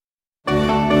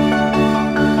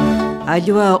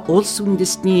Аливаа улс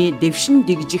үндэстний дэвшин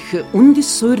дэгжих үндэс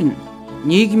суурь нь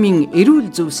нийгмийн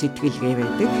эрүүл зөв сэтгэлгээ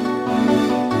байдаг.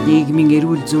 Нийгмийн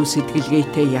эрүүл зөв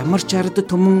сэтгэлгээтэй ямар ч ард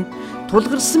түмэн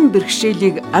тулгарсан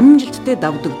бэрхшээлийг амжилттай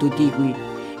давдаг төдийгүй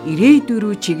ирээдүй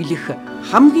рүү чиглэх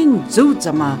хамгийн зөв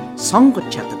замаа сонгож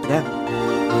чаддаг.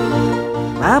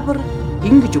 Баабар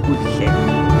ингэж өгүүллээ.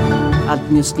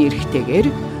 Албан ёсны эрхтэйгээр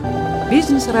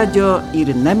Бизнес радио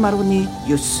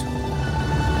 98.9.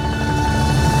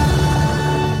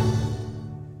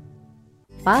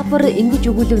 Баабар ингэж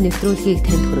өгүүлэв нэвтрүүлгийг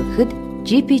танд хүргэхэд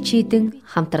GP Чидэн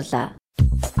хамтарлаа.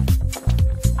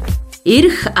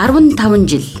 Ирэх 15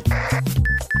 жил.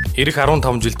 Ирэх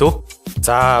 15 жил дөө.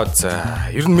 За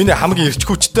ер нь миний хамгийн эрч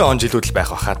хүчтэй он жилүүд л байх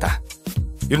баха та.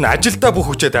 Ер нь ажилдаа бүх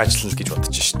хүчээд ажиллана гэж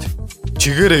бодож шít.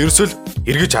 Чигээрээ ерөөсөл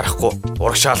эргэж харахгүй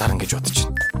урагшаал харна гэж бодож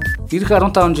байна. Ирэх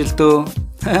 15 жил дөө.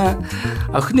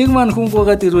 Охиныг маань хүн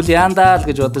гоогаад ирвэл яандаа л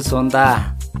гэж бодож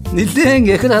сунда. Нилээн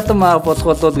эхэр хатан маа болох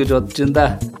болов гэж бодож байна да.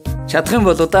 Чадах юм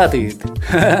болоо да тэгээд.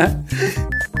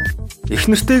 Их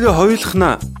нэртэйгээ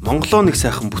хоёулахна Монголоо нэг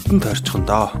сайхан бүтэн тойрчихно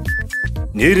доо.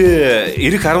 Нэр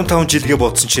ирэх 15 жилгээ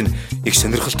бодсон чинь их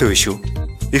сонирхолтой биш үү?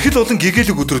 Их л олон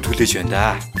гэгээлэг өдрөд хүлээж байна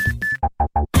да.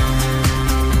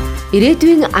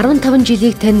 Ирээдүйн 15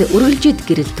 жилийг тань үргэлжид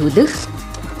гэрэлтүүлэх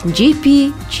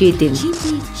GP Чидэн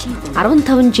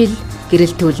 15 жил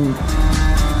гэрэлтүүлнэ.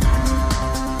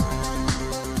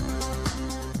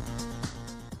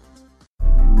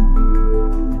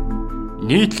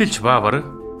 Нийтлэлж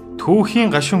Баабар Түүхийн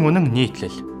гашуун үнэн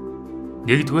нийтлэл.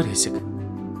 1-р хэсэг.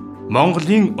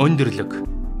 Монголын өндөрлөг.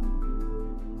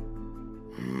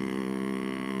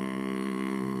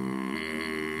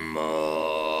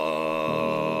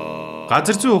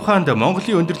 Газар зүй ухаанд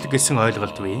Монголын өндөрлөг гэсэн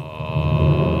ойлголт бий.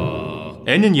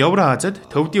 Энэ нь Евразиад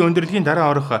төвдийн өндөрлөгийн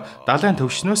дараа орох далайн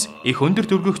төвшнөөс их өндөр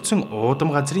дүргэгдсэн уудам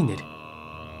газрын нэр.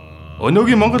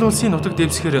 Өнөөгийн Монгол улсын нутаг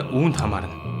дэвсгэр үүнд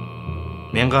хамаарна.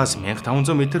 1000-аас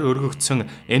 1500 м өргөгдсөн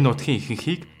энэ нутгийн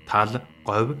ихэнхийг тал,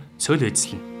 говь, цөл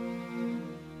эзэлнэ.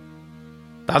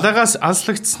 Далаагаас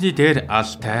алслагдсны дээр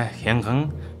алтай,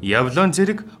 хянган, явлон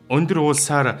зэрэг өндөр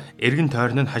уулсаар эргэн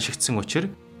тойрон нь хашигдсан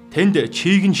учраас тэнд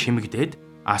чийг нь шимэгдээд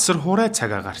асар хуурай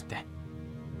цаг агаартай.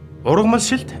 Ургамал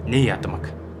шилт нэг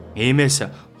ядмаг. Иймээс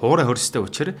хуурай хөрстэй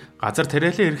учраас газар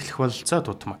тариалан эрхлэх бололцоо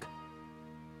дутмаг.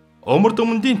 Өмөр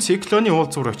дүмэндийн циклоны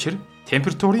уулзвар учраас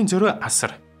температурын зөрөө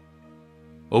асар.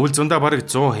 Өвөл зундаа бараг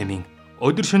 100 хэмээн,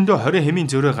 өдөр шөнөдөө 20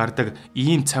 хэмээн зөрөө гардаг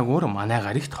ийм цагуур манай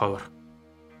гаригт ховор.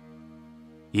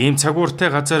 Ийм цагууртай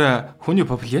газар хүний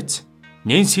популяц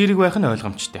нэн сэрэг байх нь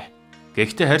ойлгомжтой.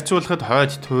 Гэхдээ харьцуулахад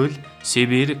хойд туйл,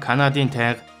 Сибирь, Канадын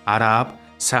тайга, Араб,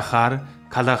 Сахар,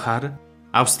 Калахар,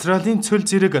 Австралийн цөл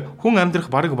зэрэг хүн амьдрах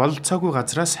бараг бололцоогүй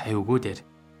газраас хавьгүй дээр.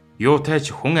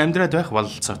 Юутайч хүн амьдраад байх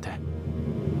бололцоотой.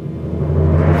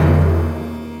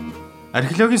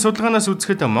 Археологийн судалгаанаас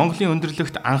үзэхэд Монголын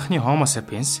өндөрлөгт анхны Homo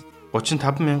sapiens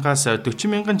 35,000-аас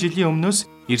 40,000 жилийн өмнөөс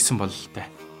ирсэн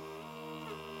бололтой.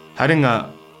 Харин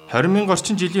 20,000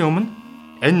 орчим жилийн өмнө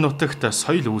энэ нутагт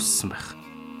соёл үүссэн байх.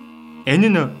 Энэ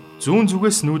нь зүүн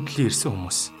зүгээс нүүдлэн ирсэн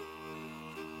хүмүүс.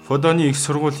 Фодоны их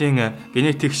сургуулийн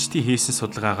генетикчдийн хийсэн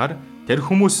судалгаагаар тэр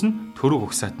хүмүүс нь төрөг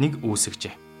угсаатныг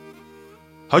үүсгэжээ.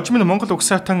 Хожим нь Монгол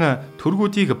угсаатан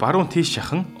төргүүдийг баруун тийш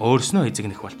шахан өөрснөө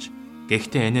эзэгнэх болж.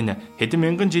 Гэхдээ энэ нь хэдэн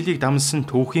мянган жилийг дамсан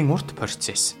түүхийн урт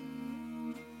процесс.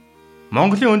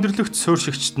 Монголын өндөрлөгт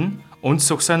суурьшигчд нь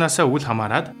үндэс угсаанаасаа үл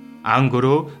хамааран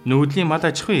ангөрөө нүүдлийн мал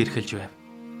аж ахуйн эрхэлж байв.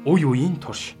 Үе үеийн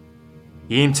турш.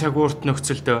 Ийм цаг уурт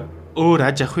нөхцөлд өөр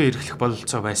аж ахуйн эрхлэх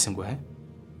бололцоо байсангүй.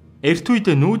 Эрт үед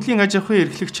нүүдлийн аж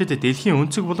ахуйн эрхлэгчид дэлхийн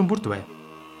өнцөг булан бүрд байв.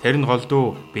 Тэр нь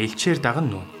голдуу бэлчээр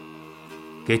даган нүүн.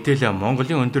 Гэтэл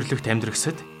Монголын өндөрлөгт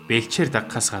амьдрахсад бэлчээр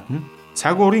дагахаас гадна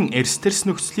цаг уурын эрс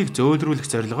нөхцөлийг зөөлрүүлэх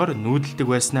зорилгоор нүүдэлдэг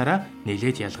байснараа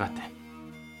нэлээд ялгаатай.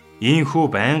 Ийхүү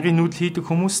байнгын нүүдэл хийдэг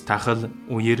хүмүүс тахал,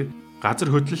 үер,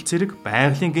 газар хөдлөлт зэрэг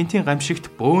байгалийн гинтийн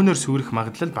гамшигт бөөнөр сүрэх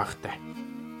магадлал багатай.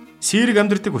 Сэрэг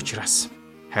амьдардаг учраас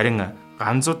харин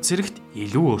ганзууд зэрэгт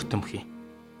илүү өртөмхий.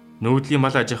 Нүүдлийн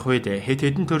мал аж ахуйд хэд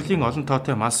хэдэн төрлийн олон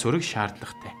тоотой мал сүрэг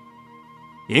шаардлагатай.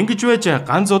 Ингэж байж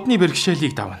ганзуудны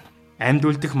бэрхшээлийг давна. Амьд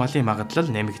үлдэх малын магадлал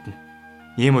нэмэгдэнэ.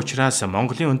 Ийм учраас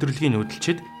Монголын өндөрлөгийн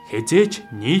нүүдэлчид хязээж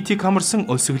нийтийг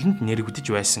хамарсан өсгөлөнд нэрвэгдэж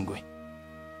байсангүй.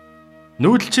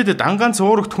 Нүүдэлчид дангаан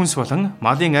цуурагт хүнс болон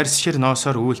малын арьс шир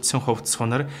ноосоор үйлдсэн хувцас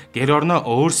хунар гэр орноо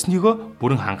өөрснийгөө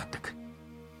бүрэн хангадаг.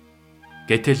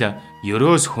 Гэтэл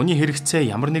ерөөс хүний хэрэгцээ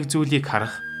ямар нэг зүйлийг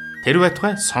харах, тэр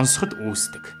байтугай сонсоход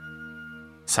үүсдэг.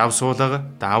 Сав суулга,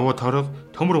 даавуу торог,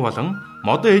 төмөр болон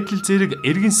модон эдэл зэрэг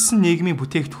иргэнссэн нийгмийн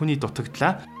бүтээгдэхүүний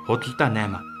дутагдлаа худалдаа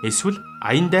 8 эсвэл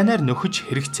аян дайнаар нөхөж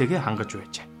хэрэгцээгээ хангаж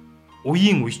байж.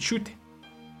 Үеийн үеч шүү дээ.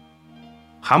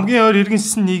 Хамгийн ойр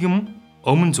иргэншсэн нийгэм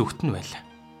өмнө зүгт нь байлаа.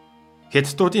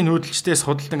 Хятадуудын нүүдэлчдээс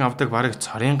худалдан авдаг бараг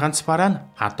цорын ганц бараа нь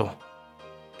адуу.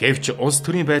 Гэвч улс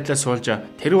төрийн байдлаас болж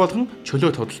тэр болгон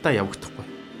чөлөөт худалдаа явагдахгүй.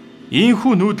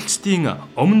 Ийхүү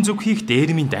нүүдэлчдийн өмнө зүг хийх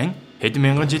дээрмийн дан хэдэн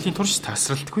мянган жилийн турш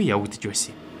тасралтгүй явагдаж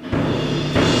байсан юм.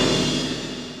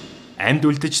 Амьд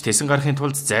үлдэж тесэн гарахын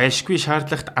тулд зайлшгүй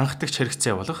шаардлагат анхдагч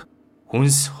хэрэгцээ болох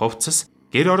хүнс, хувцас,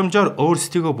 гэр оромжоор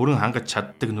өөрсдийгөө бүрэн хангаж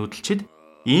чаддаг нүүдэлчид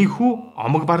ийхүү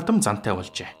омог бардам зантай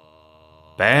болжээ.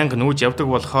 Байнга нүүж явдаг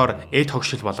болохоор эд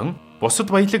хогшил болон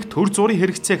бусад баялаг төр зургийн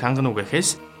хэрэгцээг хангана уу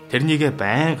гэхээс тэрнийгээ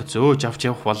байнга зөөж авч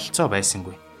явах бололцоо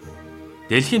байсангүй.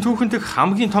 Дэлхийн түүхэнд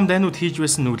хамгийн том дайнууд хийж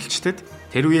байсан нүүдэлчдэд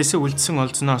тэр үеэс үлдсэн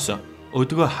олзноос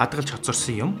өдгөө хадгалж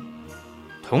хоцорсон юм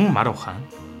тун мар ухаан.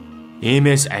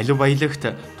 Иймээс алив баялагт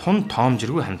тун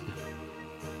тоомжиргүй хандна.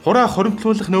 Хураа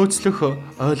хоримтлуулах нөөцлөх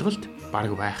ойлголт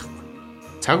бараг байхгүй.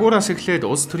 Цагуураас эхлээд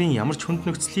улс төрийн ямар ч хүнд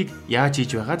нөхцөлийг яаж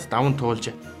хийж байгаад даван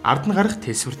туулж ард нь гарах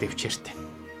тэсвэр дэвчээртэй.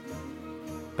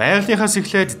 Байгалийнхаас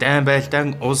эхлээд дайн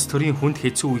байлдаан улс төрийн хүнд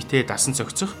хэцүү үедээ дасан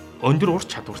зохицох өндөр ур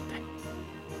чадвартай.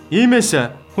 Иймээс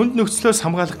хүнд нөхцлөөс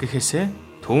хамгаалах гэхээсээ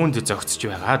түүнд зохицож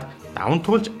байгаад даван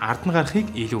туулж ард нь гарахыг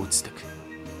илүү үздэг.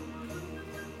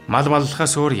 Мал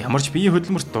маллахаас өөр ямар ч биеийн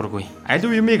хөдөлмөрт дургүй.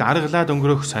 Аливаа юмыг аргалаад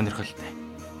өнгөрөөх сонирхолтой.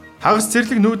 Хагас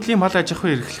зэрлэг нүүдлийн мал аж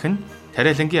ахуй эрхлэх нь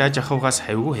тариалангийн аж ахуйгаас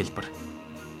хавьгүй хэлбэр.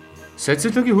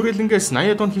 Социологийн хүрээлэнгээс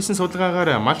 80-аад онд хийсэн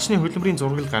судалгаагаар малчны хөдөлмөрийн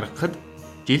зураг гаргахад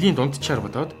жилийн дундчаар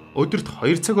бодоод өдөрт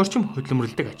 2 цаг орчим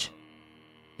хөдөлмөрлөдөг аж.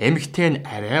 Эмэгтэй нь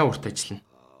арай урт ажиллана.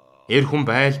 Эр хүн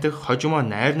байлдах, хожимоо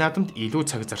найр наадамд илүү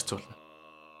цаг зарцуулна.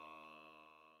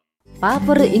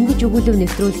 БААБАР ингэж өгүүлэв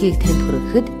нэвтрүүлгийг танд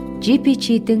хүргэхэд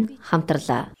GP-ийн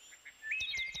хамтарлаа.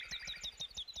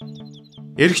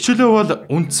 Эрхчлөө бол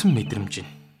үндсэн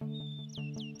мэдрэмж.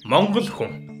 Монгол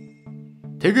хүн.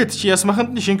 Тэгэд чи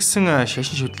ясмаханд нь шингэсэн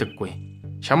шашин шүтлэггүй.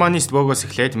 Шаманист богоос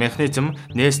эхлээд механизм,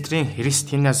 нестрийн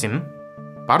христианизм,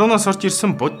 баруунаас орж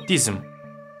ирсэн буддизм,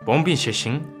 бомбын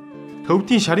шашин,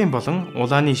 төвдийн шарын болон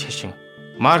улааны шашин,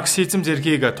 марксизм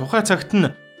зэргийг тухай цагт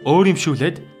нь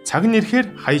өөрөмшүүлээд цаг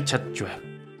нэрхээр хаяж чадж байв.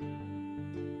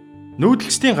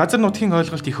 Нүүдэлчдийн газар нутгийн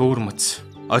ойлголт их өвөрмөц.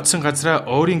 Одсон газраа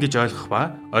өөрийн гэж ойлгох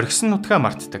ба орхисон нутгаа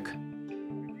мартдаг.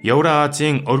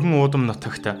 Евразийн өргөн уудам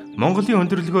нутагт Монголын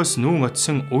өндөрлөгөөс нүүн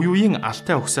очсон үе үеийн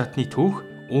алтай угсаатны түүх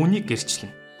үүнийг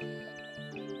гэрчлэнэ.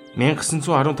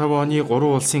 1915 оны 3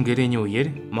 улсын гэрээний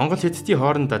үеэр Монгол Хятадын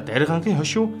хооронд Даргангийн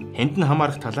хошуу Хэндэн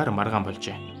хамаарах талаар маргаан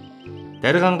болжээ.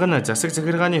 Дарганг нь засаг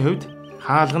захиргааны хувьд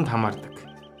хаалганд хамаардаг.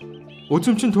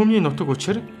 Үзэмчин төмний нутаг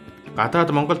учир гадаад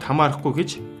Монголд хамаарахгүй гэж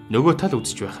нөгөө тал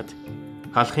үзэж байхад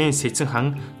халахын Сэцэн хан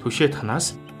Түшээд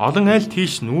ханаас олон айл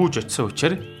тийш нүүж очисон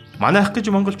учраас манайх гэж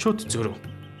монголчууд зөрөв.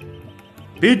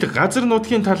 Бид газар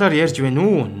нутгийн талаар ярьж байна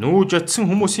уу? Нүүж очисон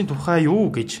хүмүүсийн тухай юу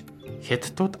гэж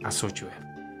Хятадууд асууж байв.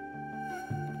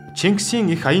 Чингисийн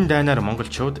их аян дайнаар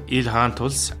монголчууд Ил хаан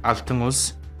тулс, Алтан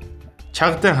улс,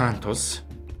 Чагдан хаан тулс,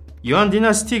 Юан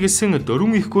династи гэсэн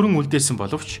 4 их гүрэн үлдээсэн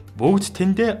боловч бүгд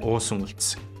тэндээ уусан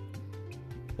үлдсэн.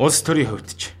 Улс төрийн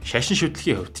хувьд ч, шашин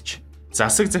шүтлэгийн хувьд ч,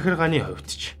 засаг захиргааны хувьд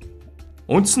ч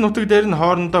үндсэн нутаг дээр нь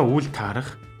хоорондоо үл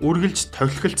таарах, үргэлж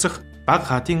тохилолцох баг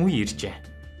хаатын үе иржээ.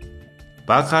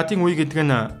 Баг хаатын үе гэдэг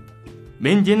нь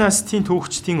Мэн династийн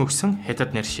түүхчдийн өгсөн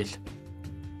Хятад нэршил.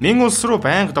 Мэн улс руу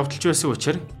байнга довтолж байсан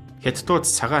учраас Хятадууд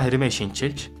цагаан хэрмээ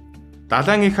шинчилж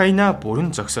далайн их айнаа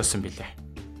бүрэн зогсоосон билээ.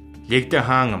 Лэгдэ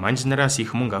хаан манжнараас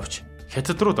их мөнгө авч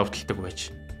Хятад руу довтолдог байж.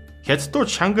 Хятадууд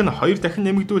шанг нь 2 дахин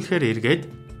нэмэгдүүлэхээр эргээд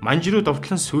манж руу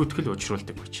довтлон сүйтгэл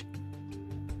учруулдаг байж.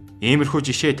 Иймэрхүү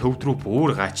жишээ төвд рүү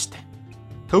бүр gaachтай.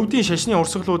 Төвдийн шашны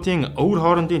урсгалуудын өвөр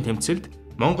хоорондын тэмцэлд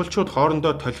монголчууд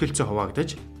хоорондоо толхилцоо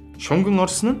хуваагдаж шунган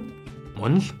орсон нь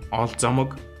мөн л ол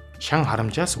замог шан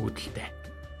харамжаас үүдэлтэй.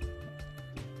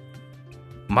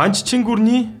 Манжчин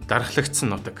гүрний дархлагдсан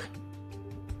нутаг.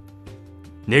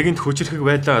 Нэгэнт хүчрхэг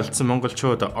байдлаа алдсан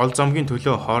монголчууд ол замгийн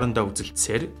төлөө хоорондоо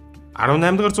үзэлцсээр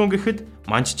 18 дугаар зуун гэхэд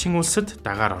Манжчин улсад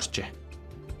дагаар оржээ.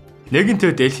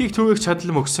 Нэгэнт Дэлхийг түгээх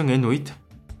чадал мөгсөн энэ үед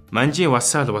Манжийн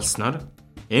вассал болсноор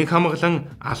энх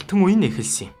хамглан алтан үе нь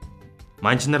эхэлсэн юм.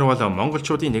 Манжнар бол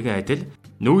монголчуудын нэгэн адил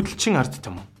нүүдэлчин ард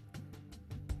түмэн.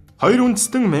 Хоёр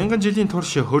үндэстэн мянган жилийн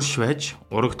турш хөрш байж,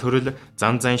 ураг төрөл,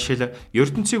 зан заншил,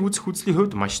 ертөнцийг үзэх үзлийн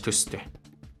хувьд маш төстэй.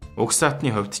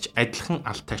 Угсаатны хувьд ч адилхан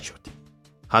алтайчууд.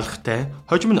 Халахтай,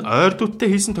 хожим нь ойр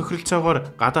дуттай хийсэн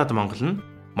тохиролцоогоор гадаад Монгол нь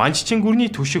Манжчин гүрний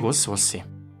түшиг улс болсон юм.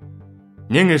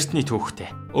 Нэн эртний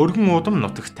түүхтэй, өргөн уудам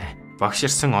нутагтай,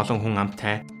 багширсан олон хүн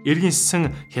амтай,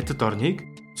 иргэнссэн Хятад орныг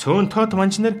цөөн тоод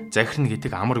манжнаар захирна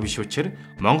гэдэг амар биш учраас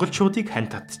монголчуудыг хань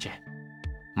татжээ.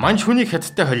 Манж хүнийг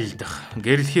Хятадтай холилдох,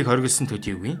 гэрэлхийг хоригдсон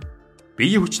төдийгүй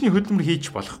биеийн хүчний хөдөлмөр хийж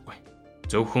болохгүй.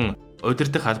 зөвхөн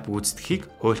удирдах алба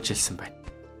гүйцэтгэхийг хуульчилсан байна.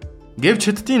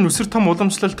 Гэвч Хятадын нүсэр том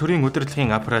уламжлалт төрийн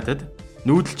удирдлагын аппаратад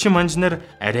нүүдэлчин манжнаар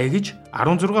арай гэж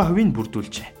 16%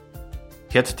 бүрдүүлжээ.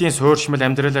 Хятадын суурьшмал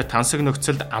амьдрал тансаг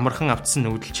нөхцөлд амархан автсан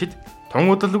нүүдэлчид тун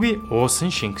удалгүй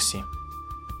уусан шингэсэн юм.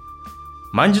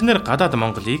 Манжнаар гадаад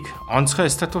Монголыг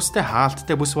онцгой статустай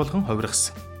хаалттай бүс болгон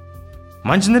хувиргасан.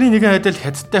 Манжнарын нэгэн адил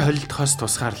Хятадтай холилдохоос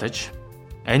тусгаарлаж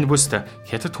энэ бүст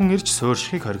Хятад хүн ирж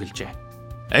суурьшихыг хоригложээ.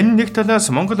 Энэ нэг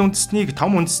талаас Монгол үндэстнийг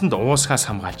том үндэстэнд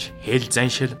уусгаас хамгаалж хэл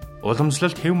заншил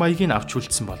уламжлалт хэв маягийг авч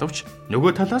үлдсэн боловч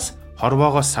нөгөө талаас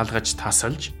хорвоогоос салгаж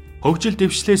тасалж хөгжил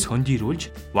дэвшлээс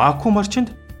хөндийрүүлж вакуум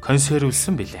орчинд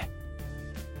консервлсэн билээ.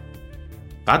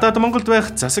 Гадаад Монголд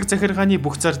байх засаг захиргааны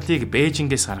бүх зардлыг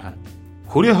Бээжингээс гаргана.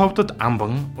 Хүрээ ховдод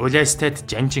амбан, улайстад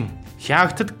жанжин,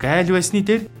 хяагтад гайл байсны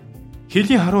дээр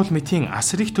хэлийн харуул мэтийн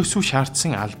асар их төсөв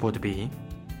шаардсан албууд бий.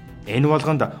 Энэ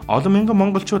болгонд олон мянган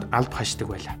монголчууд алба хашдаг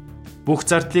байлаа. Бүх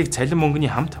зардлыг цалин мөнгөний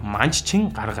хамт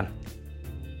манжчин гаргана.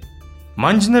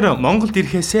 Манжнар Монголд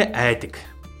ирэхээсээ айдаг.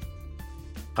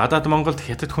 Гадаад Монголд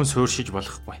Хятад хүн суурьшиж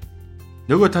болохгүй.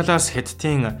 Нөгөө талаас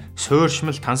Хятадын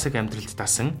суурьшмал тансаг амьдралд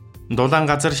дасан дулаан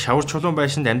газар шавар чулуун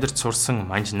байшинд амьдарч сурсан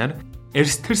манжнар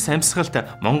эрсдэлс амьсгалд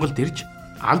Монголд ирж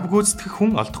алба гүйцэтгэх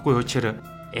хүн олдохгүй учраас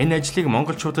энэ ажлыг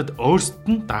монголчуудад өөрсдөд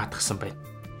нь даатгсан байна.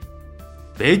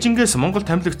 Бээжингээс Монгол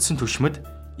тамилагдсан түшмэд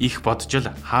их боджил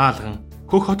хаалган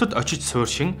хөх хотод очиж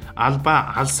суурьшин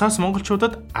албаа алсаас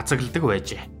монголчуудад азагладаг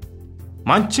байжээ.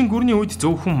 Манчин гүрний үед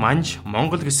зөвхөн манж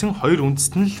Монгол гэсэн хоёр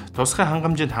үндэстэн л тусгай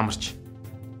хангамжинд хамарч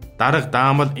дарга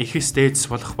даамал их стейц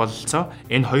болох бололцоо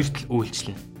энэ хоёрт л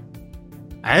үйлчлэнэ.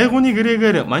 Айгууны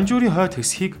гэрээгээр Манжуурийн хойд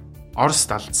хэсгийг Орос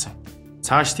далдсан.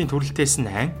 Цаашдын төрөлтөөс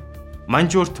нь хайн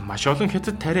Манжуурт маш олон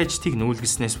Хятад тариачдыг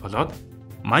нүүлгэснээс болоод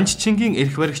Манжчингийн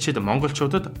эрх баригчид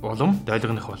монголчуудад улам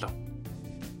дойлгонох болов.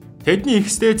 Тэдний их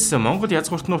стейц Монгол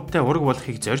язгууртнуудтай ураг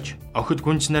болохыг зорж охид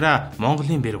гүнжнараа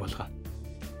Монголын бэр болгоно.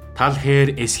 Тал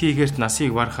хээр эсхийгэрт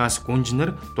насыг барахаас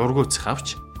гүнжнэр дургуйцах авч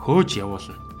хөөж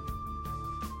явуулна.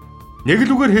 Нэг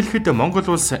л үгээр хэлэхэд Монгол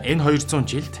улс энэ 200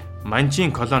 жилд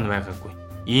Манжийн колони байгаагүй.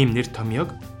 Ийм нэр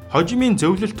томьёог хожимын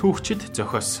зөвлөлт түүхчид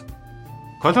зохиосон.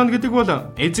 Колони гэдэг бол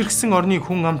эзэрхсэн орны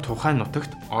хүн ам тухайн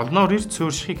нутагт олноор ирж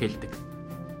суурьшихыг хэлдэг.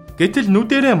 Гэтэл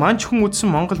нүдэрээ манж хүн үдсэн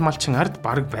Монгол малчин ард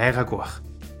бараг байгаагүй байх.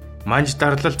 Манж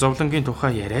дарлал зовлонгийн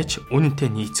тухай яриач үнэнтэй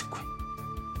нийцэхгүй.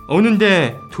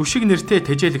 Үнэндээ түшиг нэртэй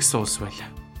тэжээлгсэн улс байлаа.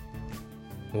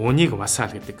 Үүнийг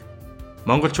васаал гэдэг.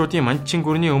 Монголчуудын манчин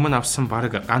гүрний өмнө авсан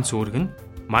бараг ганц үүрэг нь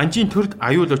манжийн төрд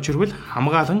аюул учирвал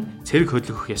хамгаалan цэрэг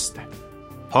хөдлөх ёстой.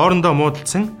 Хоорондоо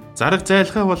муудалцсан зараг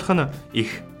зайлхай болох нь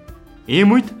их.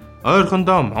 Ийм үед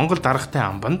ойрхондоо Монгол даргатай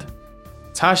амбанд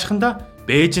цаашхандаа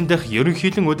Бээжин дэх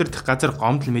ерөнхийлөн удирдах газар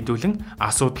гомдол мэдүүлэн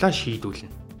асуудлаа шийдүүлнэ.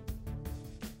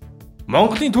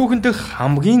 Монголын түүхэн дэх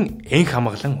хамгийн энх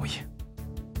хамгаалан үе.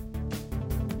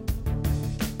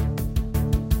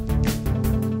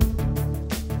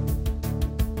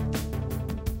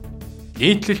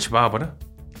 Нийтлэлч Баабар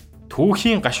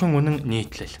Түүхийн гашуун үнэн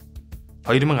нийтлэл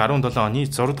 2017 оны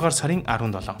 6 дугаар сарын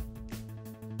 17.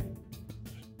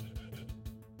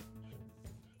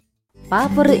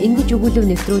 БААБАР ингэж өгүүлэв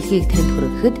нэвтрүүлгийг танд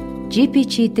хүргэхэд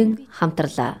GP-ийн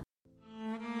хамтарлаа.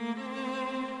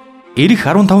 Ирэх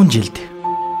 15 жилд.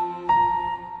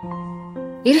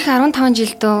 Ирэх 15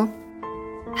 жилдөө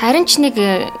харин ч нэг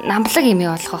намблаг юм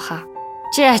болох байхаа.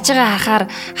 Чи ачигаа харахаар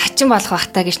хачин болох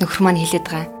байхтаа гэж нөхөр маань хэлээд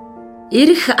байгаа.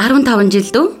 Ирэх 15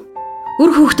 жилдөө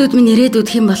үр хүүхдүүд минь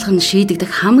ирээдүйд хэн болох нь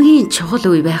шийдэгдэх хамгийн чухал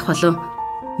үе байх болов.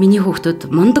 Миний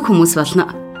хүүхдүүд мундаг хүмүүс болно.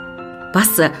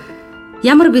 Бас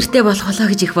ямар бэртэй болох болоо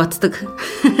гэж их боддог.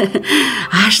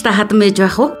 Ааштай хадам байж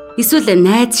байх уу? Эсвэл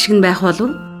найз шиг нь байх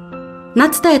болов?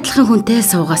 Надтай адилхан хүнтэй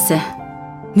суугаасай.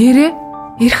 Нэрээ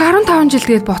ирэх 15 жил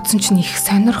гээд бодсон чинь их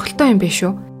сонирхолтой юм биш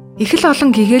үү? Их л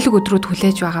олон гэгээлэг өдрүүд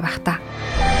хүлээж байгаа бах та.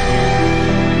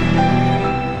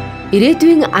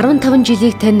 Ирээдүйн 15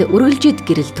 жилийг тань үргэлжид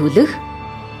гэрэлтүүлэх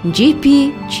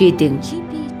GP-ийн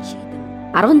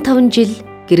 15 жил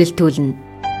гэрэлтүүлнэ.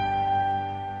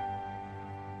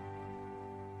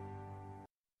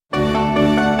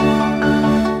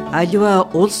 Аливаа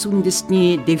улс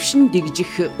үндэстний дэвшин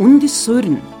дэгжих үндэс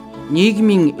суурь нь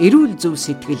нийгмийн эрүүл зөв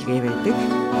сэтгэлгээ байдаг.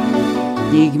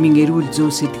 Нийгмийн эрүүл зөв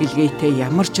сэтгэлгээтэй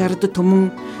ямар ч ард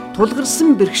түмэн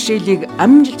тулгарсан бэрхшээлийг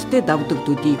амжилттай давдаг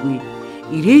төдийгүй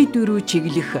ирээдүй рүү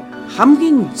чиглэх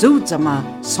хамгийн зөв замаа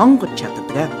сонгож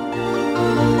чаддаг.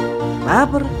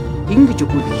 Баабар ингэж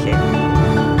өгүүллээ.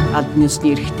 Албан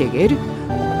ёсны эрхтэйгээр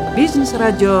Бизнес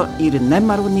радио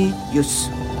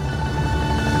 98.9